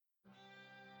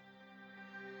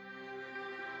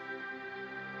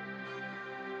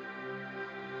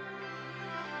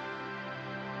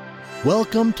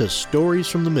Welcome to Stories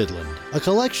from the Midland, a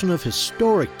collection of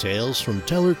historic tales from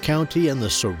Teller County and the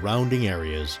surrounding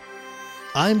areas.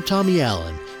 I'm Tommy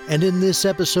Allen, and in this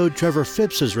episode Trevor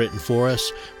Phipps has written for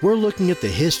us, we're looking at the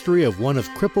history of one of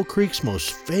Cripple Creek's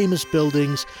most famous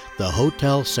buildings, the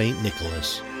Hotel St.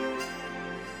 Nicholas.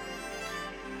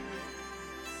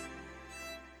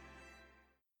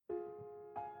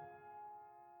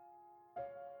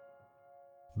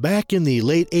 Back in the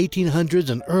late 1800s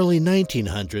and early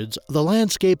 1900s, the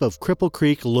landscape of Cripple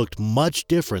Creek looked much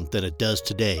different than it does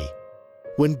today.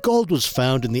 When gold was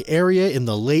found in the area in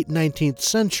the late 19th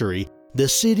century, the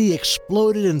city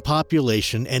exploded in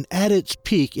population, and at its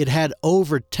peak it had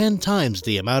over 10 times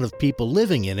the amount of people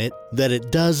living in it that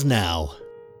it does now.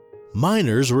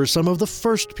 Miners were some of the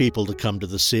first people to come to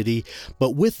the city,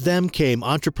 but with them came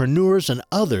entrepreneurs and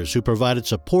others who provided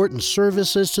support and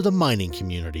services to the mining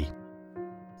community.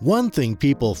 One thing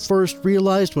people first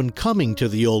realized when coming to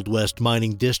the Old West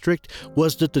mining district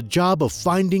was that the job of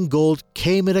finding gold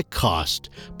came at a cost,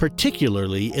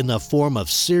 particularly in the form of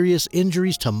serious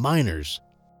injuries to miners.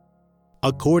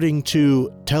 According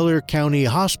to Teller County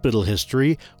Hospital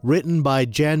history, written by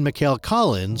Jan McHale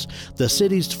Collins, the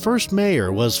city's first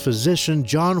mayor was physician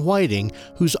John Whiting,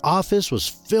 whose office was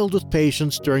filled with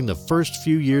patients during the first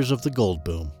few years of the gold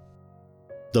boom.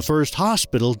 The first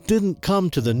hospital didn't come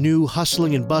to the new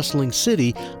hustling and bustling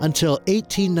city until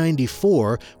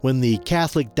 1894, when the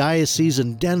Catholic Diocese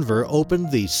in Denver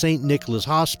opened the St. Nicholas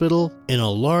Hospital in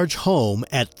a large home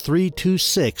at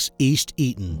 326 East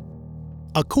Eaton.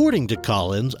 According to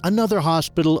Collins, another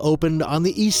hospital opened on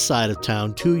the east side of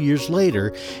town 2 years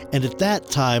later, and at that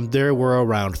time there were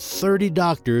around 30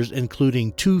 doctors,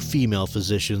 including 2 female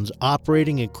physicians,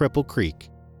 operating in Cripple Creek.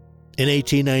 In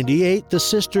 1898, the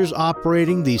sisters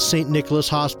operating the St. Nicholas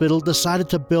Hospital decided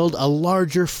to build a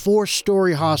larger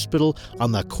 4-story hospital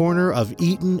on the corner of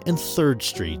Eaton and 3rd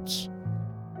Streets.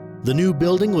 The new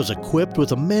building was equipped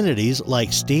with amenities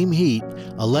like steam heat,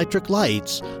 electric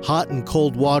lights, hot and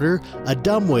cold water, a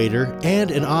dumbwaiter,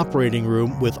 and an operating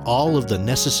room with all of the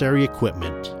necessary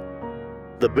equipment.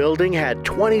 The building had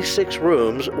 26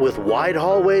 rooms with wide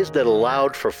hallways that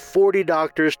allowed for 40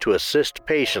 doctors to assist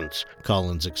patients,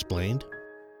 Collins explained.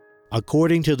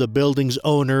 According to the building's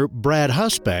owner, Brad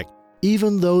Husbeck,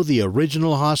 even though the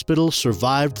original hospital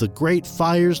survived the great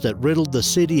fires that riddled the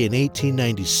city in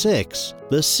 1896,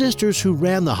 the sisters who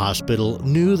ran the hospital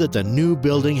knew that the new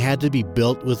building had to be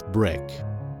built with brick.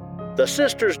 "The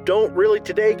sisters don't really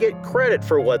today get credit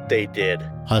for what they did,"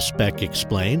 Husbeck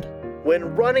explained.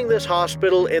 "When running this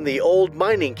hospital in the old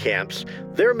mining camps,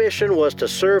 their mission was to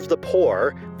serve the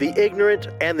poor, the ignorant,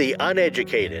 and the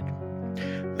uneducated.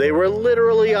 They were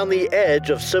literally on the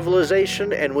edge of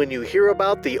civilization, and when you hear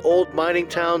about the old mining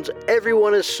towns,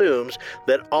 everyone assumes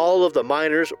that all of the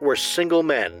miners were single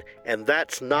men, and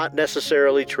that's not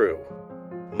necessarily true.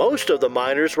 Most of the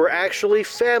miners were actually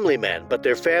family men, but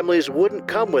their families wouldn't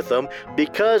come with them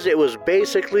because it was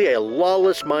basically a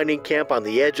lawless mining camp on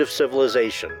the edge of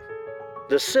civilization.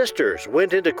 The sisters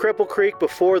went into Cripple Creek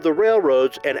before the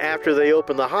railroads, and after they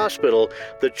opened the hospital,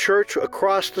 the church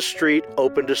across the street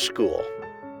opened a school."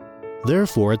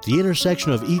 Therefore, at the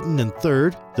intersection of Eaton and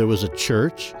 3rd, there was a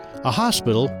church, a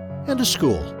hospital, and a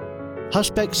school.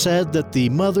 Husbeck said that the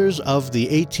mothers of the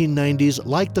 1890s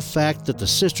liked the fact that the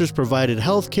sisters provided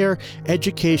health care,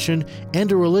 education,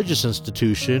 and a religious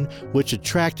institution which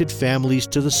attracted families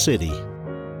to the city.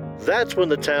 "That's when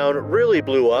the town really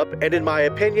blew up, and in my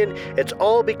opinion, it's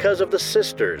all because of the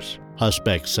sisters,"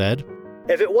 Husbeck said.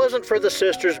 "If it wasn't for the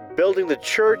sisters building the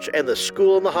church and the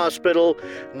school and the hospital,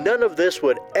 none of this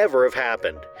would ever have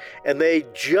happened, and they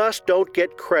just don't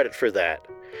get credit for that.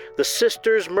 The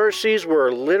sisters' mercies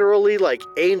were literally like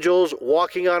angels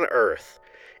walking on earth.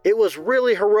 It was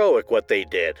really heroic what they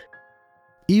did."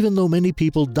 Even though many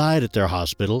people died at their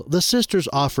hospital, the sisters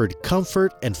offered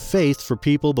comfort and faith for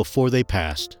people before they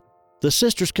passed. The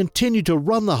sisters continued to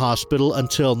run the hospital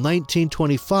until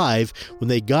 1925, when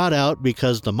they got out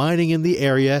because the mining in the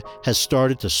area has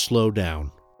started to slow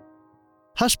down.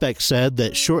 Husbeck said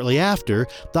that shortly after,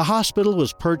 the hospital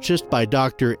was purchased by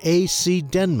Dr. A.C.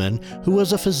 Denman, who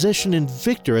was a physician in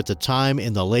Victor at the time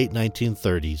in the late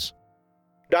 1930s.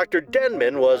 "Dr.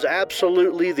 Denman was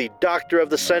absolutely the doctor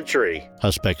of the century,"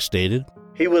 Husbeck stated.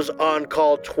 "He was on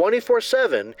call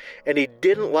 24/7, and he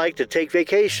didn't like to take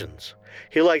vacations.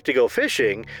 He liked to go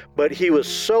fishing, but he was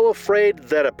so afraid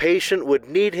that a patient would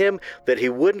need him that he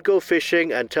wouldn't go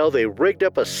fishing until they rigged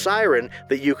up a siren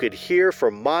that you could hear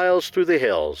for miles through the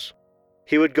hills.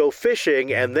 He would go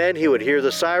fishing, and then he would hear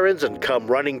the sirens and come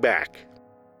running back."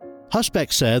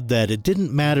 Husbeck said that it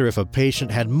didn't matter if a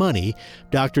patient had money,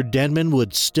 Dr. Denman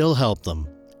would still help them.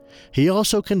 He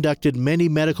also conducted many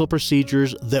medical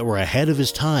procedures that were ahead of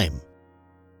his time.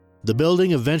 The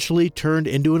building eventually turned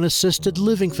into an assisted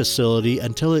living facility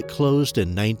until it closed in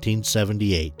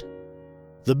 1978.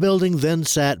 The building then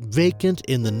sat vacant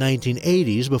in the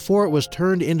 1980s before it was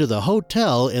turned into the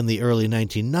hotel in the early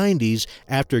 1990s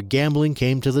after gambling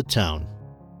came to the town.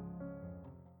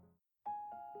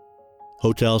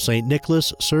 Hotel St.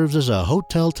 Nicholas serves as a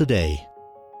hotel today.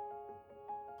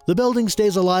 The building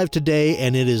stays alive today,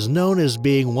 and it is known as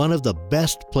being one of the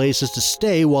best places to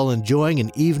stay while enjoying an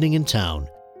evening in town.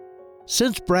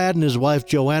 Since Brad and his wife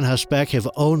Joanne Husbeck have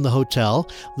owned the hotel,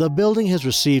 the building has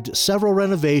received several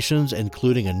renovations,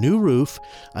 including a new roof,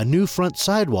 a new front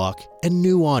sidewalk, and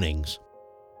new awnings.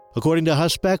 According to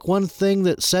Husbeck, one thing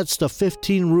that sets the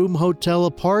 15-room hotel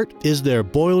apart is their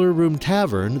Boiler Room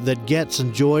Tavern that gets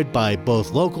enjoyed by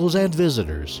both locals and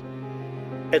visitors.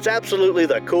 It's absolutely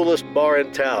the coolest bar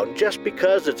in town just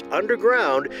because it's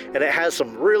underground and it has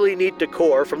some really neat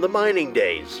decor from the mining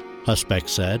days, Husbeck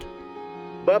said.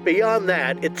 But beyond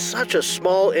that, it's such a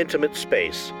small, intimate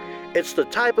space. It's the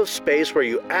type of space where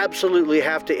you absolutely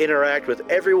have to interact with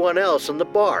everyone else in the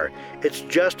bar. It's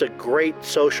just a great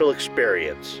social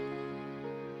experience.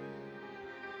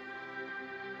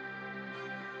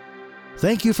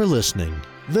 Thank you for listening.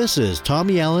 This is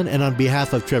Tommy Allen, and on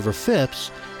behalf of Trevor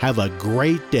Phipps, have a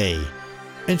great day.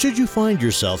 And should you find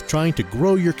yourself trying to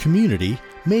grow your community,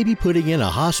 maybe putting in a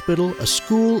hospital, a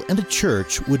school, and a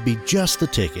church would be just the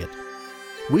ticket.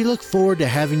 We look forward to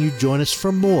having you join us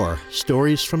for more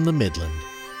Stories from the Midland.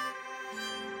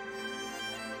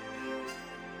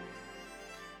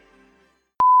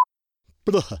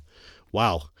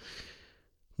 Wow.